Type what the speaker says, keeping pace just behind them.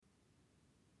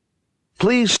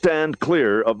Please stand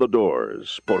clear of the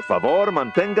doors. Por favor,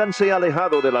 manténganse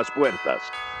alejado de las puertas.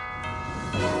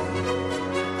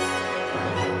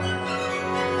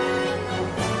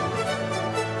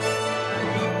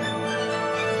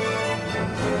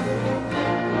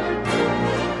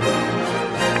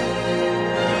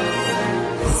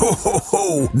 Ho, ho,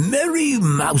 ho! Merry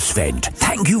Mousevent!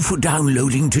 Thank you for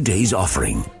downloading today's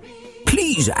offering.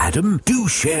 Please, Adam, do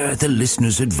share the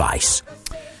listener's advice.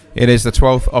 It is the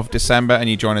 12th of December and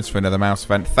you join us for another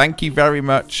Mousevent. Thank you very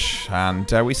much. And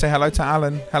we say hello to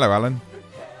Alan. Hello, Alan.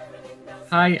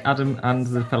 Hi, Adam and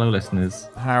the fellow listeners.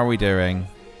 How are we doing?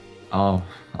 Oh,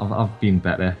 I've been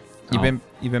better. You've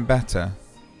been better?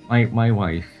 My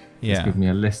wife has given me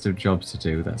a list of jobs to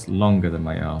do that's longer than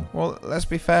my arm. Well, let's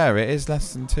be fair. It is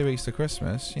less than 2 weeks to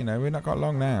Christmas. You know, we've not got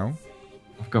long now.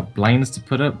 I've got blinds to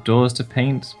put up, doors to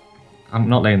paint. I'm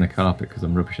not laying the carpet because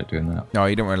I'm rubbish at doing that. No,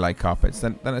 you don't want to lay carpets.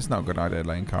 Then it's not a good idea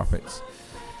laying carpets.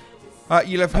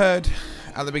 You'll have heard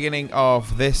at the beginning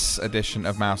of this edition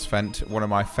of Mousevent one of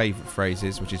my favourite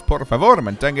phrases, which is Por favor,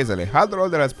 manténgase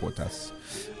alejado de las puertas,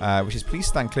 which is please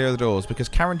stand clear of the doors, because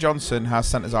Karen Johnson has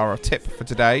sent us our tip for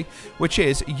today, which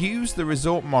is use the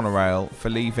resort monorail for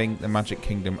leaving the Magic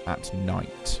Kingdom at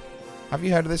night. Have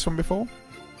you heard of this one before?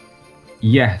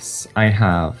 Yes, I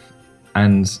have.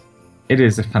 And it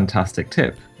is a fantastic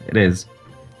tip. It is.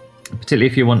 Particularly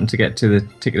if you're wanting to get to the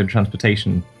Ticket and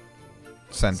Transportation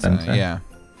Centre. Yeah.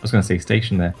 I was going to say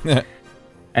station there.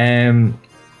 And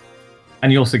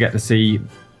you also get to see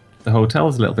the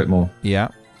hotels a little bit more. Yeah,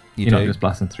 you're not just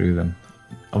blasting through them.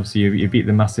 Obviously, you beat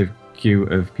the massive queue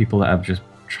of people that are just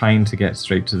trying to get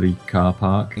straight to the car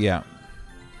park. Yeah.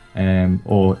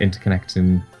 Or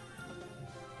interconnecting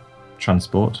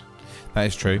transport. That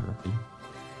is true.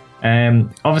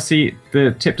 Obviously,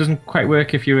 the tip doesn't quite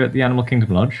work if you're at the Animal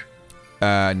Kingdom Lodge.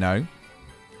 No.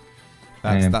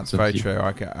 That's very true.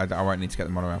 I won't need to get the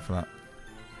monorail for that.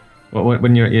 Well,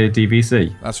 when you're at your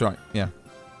DVC? That's right, yeah.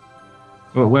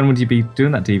 Well, when would you be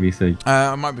doing that DVC?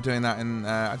 I might be doing that in,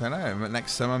 I don't know,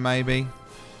 next summer maybe.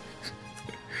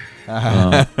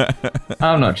 I'm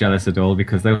not jealous at all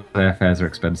because those airfares are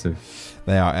expensive.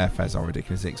 Airfares are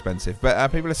ridiculously expensive.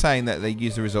 But people are saying that they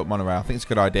use the resort monorail. I think it's a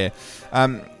good idea.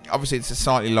 Obviously, it's a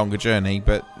slightly longer journey,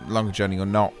 but longer journey or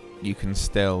not, you can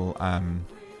still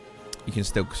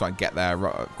sort of get there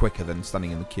quicker than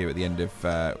standing in the queue at the end of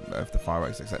the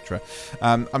fireworks, etc.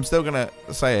 I'm still going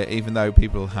to say it, even though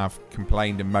people have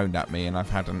complained and moaned at me, and I've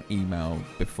had an email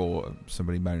before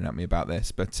somebody moaning at me about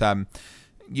this. But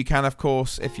you can, of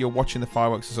course, if you're watching the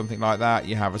fireworks or something like that,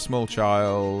 you have a small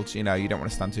child, you know, you don't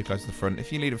want to stand too close to the front.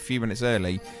 If you leave a few minutes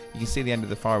early, you can see the end of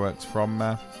the fireworks from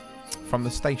the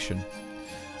station.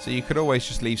 So you could always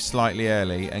just leave slightly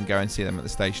early and go and see them at the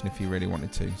station if you really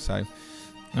wanted to. So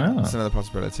that's another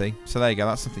possibility. So there you go.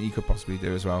 That's something you could possibly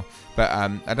do as well. But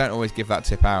I don't always give that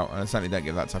tip out, and I certainly don't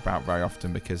give that tip out very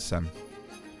often because I've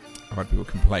had people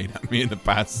complain at me in the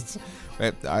past.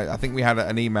 I think we had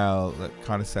an email that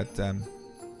kind of said,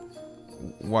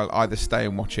 well, either stay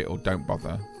and watch it or don't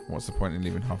bother. What's the point in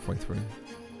leaving halfway through?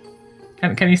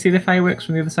 Can you see the fireworks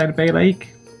from the other side of Bay Lake?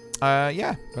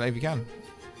 Yeah, I believe you can.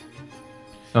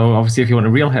 So obviously if you want a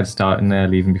real head start in there,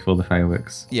 leaving before the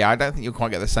fireworks. Yeah, I don't think you'll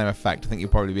quite get the same effect. I think you'll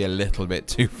probably be a little bit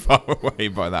too far away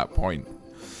by that point.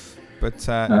 But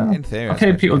in theory...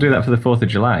 Okay, people do that for the 4th of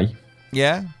July.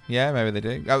 Yeah, maybe they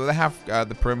do. They have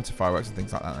the perimeter fireworks and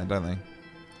things like that, don't they?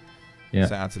 Yeah.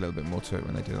 So it adds a little bit more to it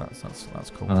when they do that. So that's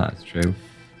cool. Well, that's true.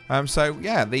 So,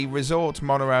 yeah, the resort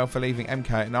monorail for leaving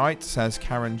MK at night, says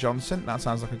Karen Johnson. That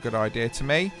sounds like a good idea to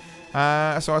me. So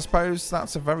I suppose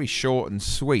that's a very short and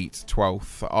sweet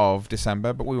 12th of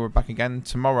December, but we were back again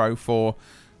tomorrow for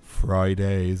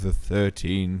Friday the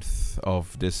 13th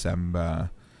of December.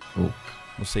 Ooh.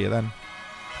 We'll see you then.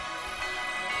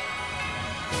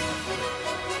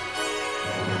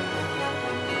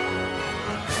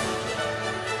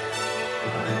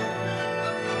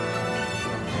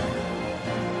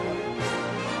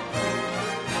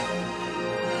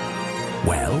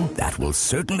 Well, that will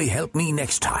certainly help me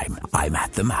next time I'm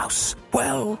at the Mouse.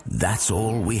 Well, that's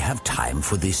all we have time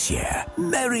for this year.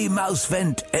 Merry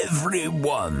Mousevent,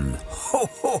 everyone! Ho,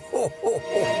 ho, ho, ho,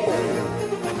 ho,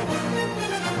 ho.